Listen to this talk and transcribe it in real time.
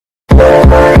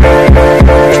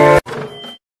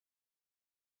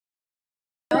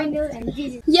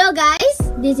Yo guys,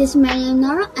 this is Mary Nil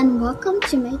Noro and welcome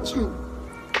to my channel.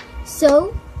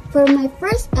 So, for my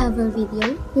first ever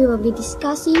video, we will be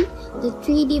discussing the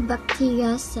 3D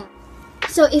bacteria cell.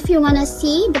 So if you wanna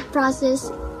see the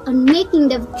process on making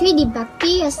the 3D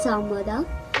bacteria cell model,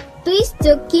 please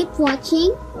do keep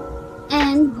watching,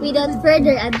 and without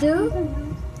further ado,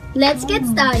 let's get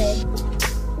started.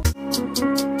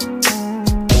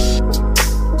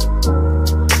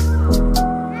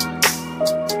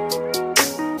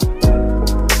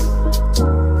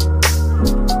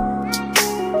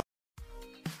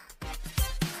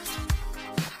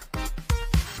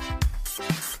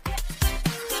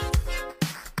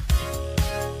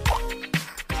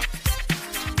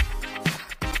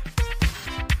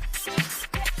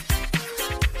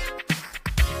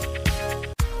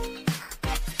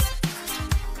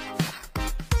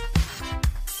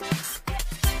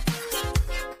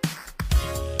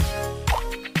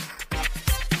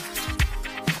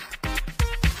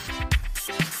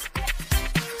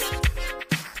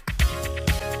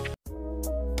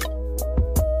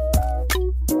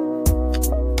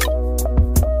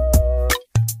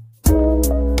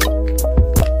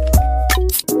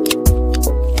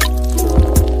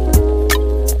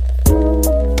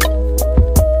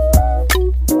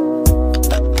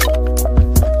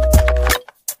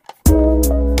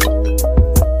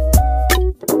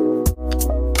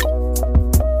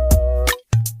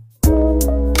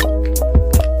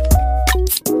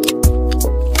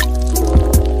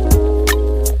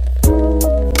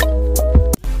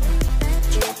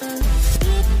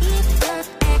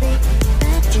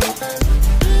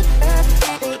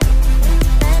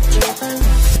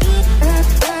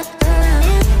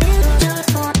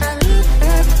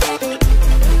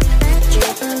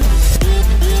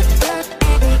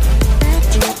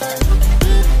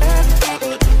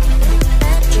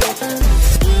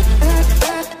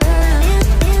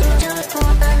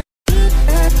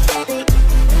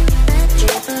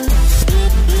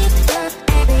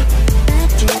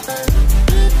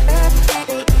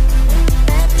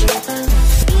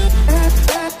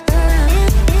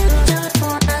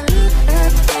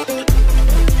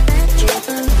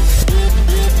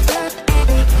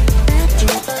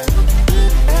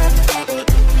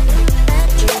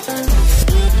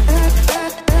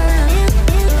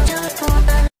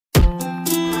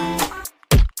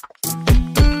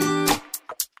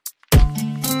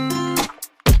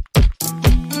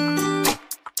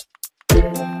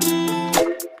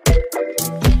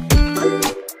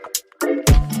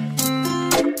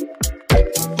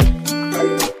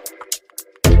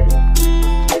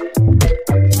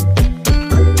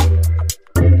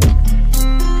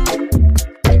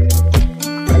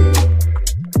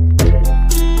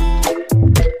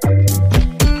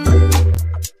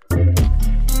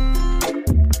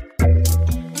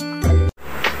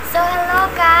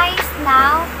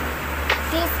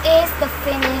 This is the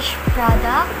finished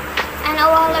product, and a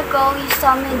while ago you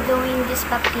saw me doing this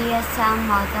bacteria cell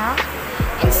model,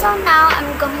 and so now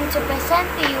I'm going to present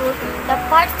to you the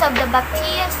parts of the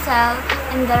bacteria cell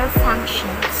and their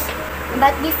functions.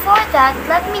 But before that,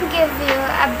 let me give you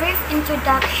a brief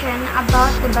introduction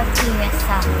about the bacteria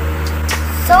cell.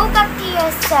 So bacteria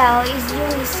cell is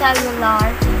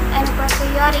unicellular and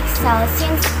prokaryotic cell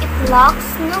since it lacks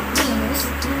nucleus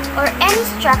or any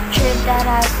structure that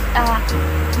has a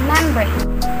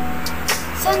membrane.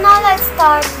 So now let's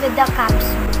start with the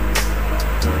capsule.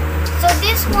 So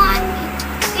this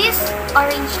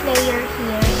orange layer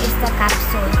here is the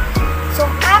capsule. So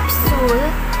capsule,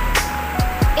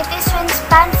 it is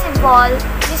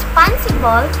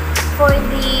responsible for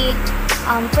the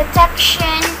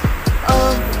protection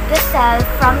of the cell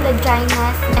from the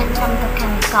dryness and from the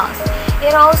chemicals.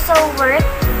 It also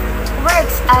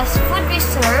works as food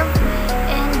reserve,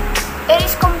 and it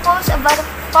is composed of a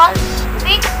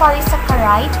thick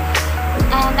polysaccharide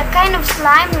and a kind of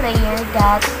slime layer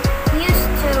that used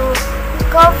to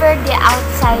cover the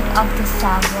outside of the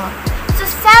cell wall. So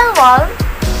cell wall,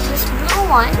 this blue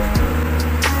one,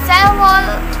 cell wall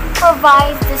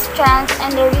provides the strength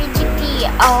and the rigidity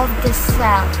of the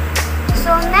cell.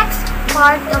 So next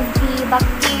part of the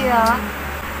bacteria,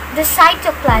 the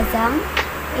cytoplasm,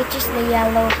 which is the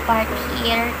yellow part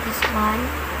here, this one,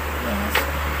 yes.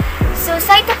 So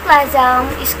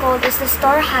cytoplasm is called as the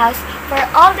storehouse for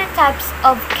all the types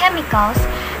of chemicals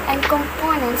and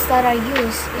components that are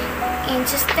used in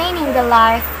sustaining the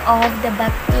life of the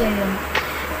bacterium.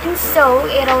 And so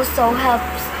it also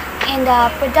helps in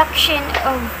the production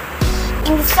of,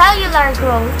 in the cellular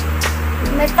growth,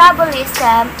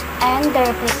 metabolism, and the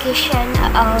replication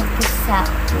of the cell.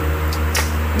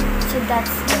 So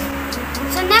that's it.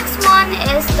 So next one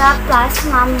is the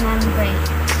plasma membrane.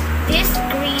 This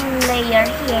green layer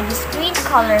here, this green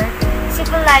color,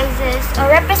 symbolizes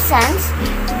or represents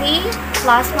the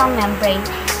plasma membrane.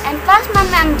 And plasma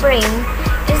membrane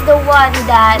is the one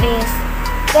that is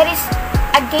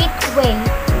a gateway,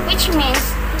 which means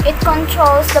it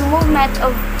controls the movement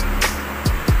of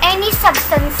any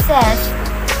substances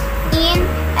in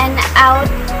and out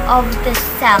of the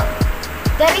cell.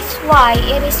 That is why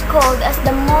it is called as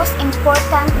the most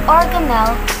important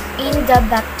organelle in the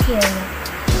bacteria.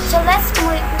 So let's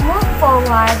move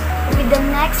forward with the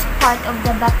next part of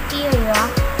the bacteria,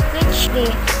 which is the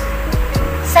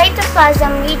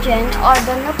cytoplasm region or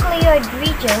the nucleoid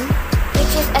region,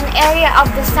 which is an area of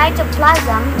the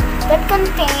cytoplasm that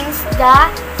contains the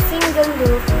single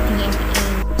loop DNA.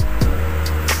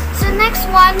 So next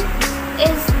one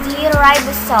is the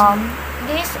ribosome.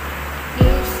 This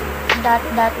is dot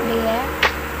there.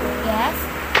 Yes.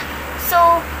 So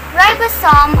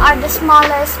ribosome are the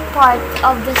smallest part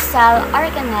of the cell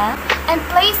organelle and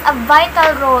plays a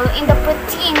vital role in the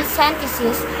protein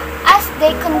synthesis as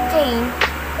they consist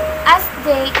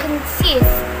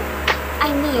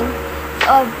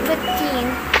of protein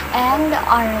and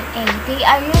RNA. They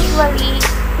are usually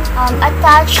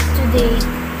attached to the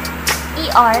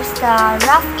ERs, the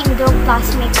rough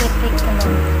endoplasmic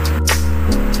reticulum.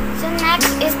 So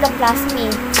next is the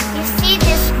plasmid. You see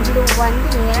this blue one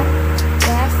here?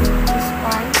 Yes, this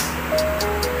one.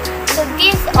 So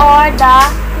these are the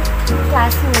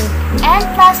plasmid. And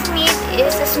plasmid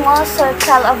is a small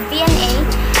circle of DNA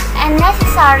and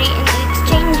necessary in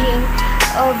exchanging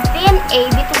of DNA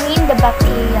between the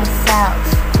bacterial cells.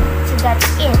 So that's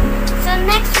it. So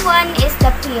next one is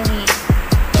the pili.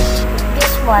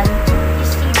 This one. You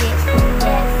see this?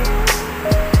 Yes.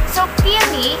 So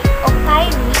pili or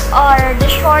pili are the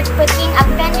short protein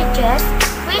appendages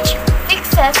which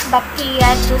fixes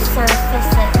bacteria to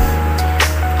surfaces.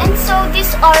 And so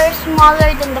these are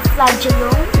smaller than the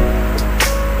flagellum,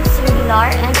 singular,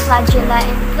 and flagella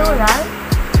in plural,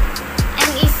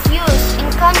 and is used in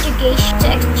conjugation to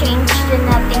exchange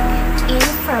genetic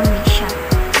information.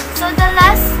 So the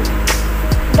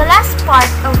last part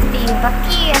of the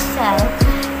bacteria cell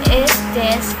is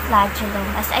this flagellum.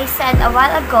 As I said a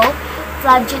while ago,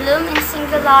 flagellum in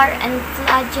singular and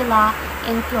flagella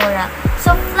in plural.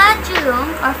 So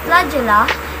flagellum or flagella,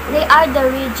 they are the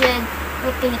rigid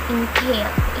rotating tail.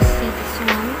 You see this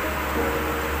one?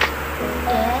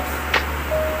 Yes.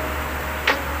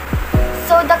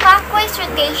 So the clockwise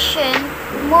rotation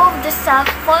moves the cell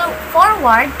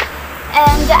forward,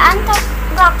 and the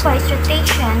anti-clockwise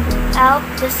rotation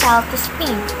helps the cell to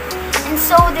spin. And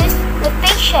so this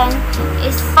rotation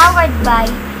is powered by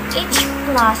H+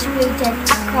 region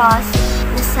across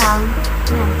the cell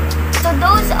membrane. So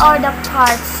those are the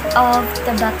parts of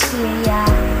the bacteria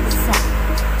cell.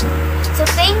 So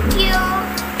thank you.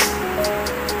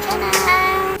 Ta-da!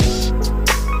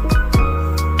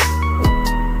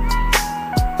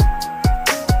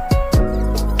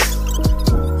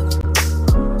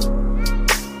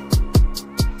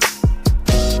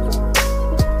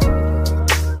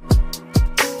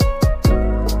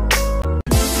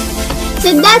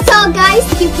 So that's all, guys.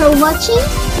 Thank you for watching,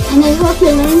 and I hope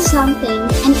you learned something.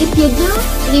 And if you do,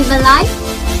 leave a like,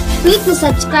 click the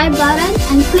subscribe button,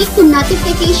 and click the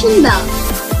notification bell.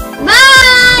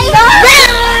 Bye!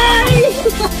 Bye!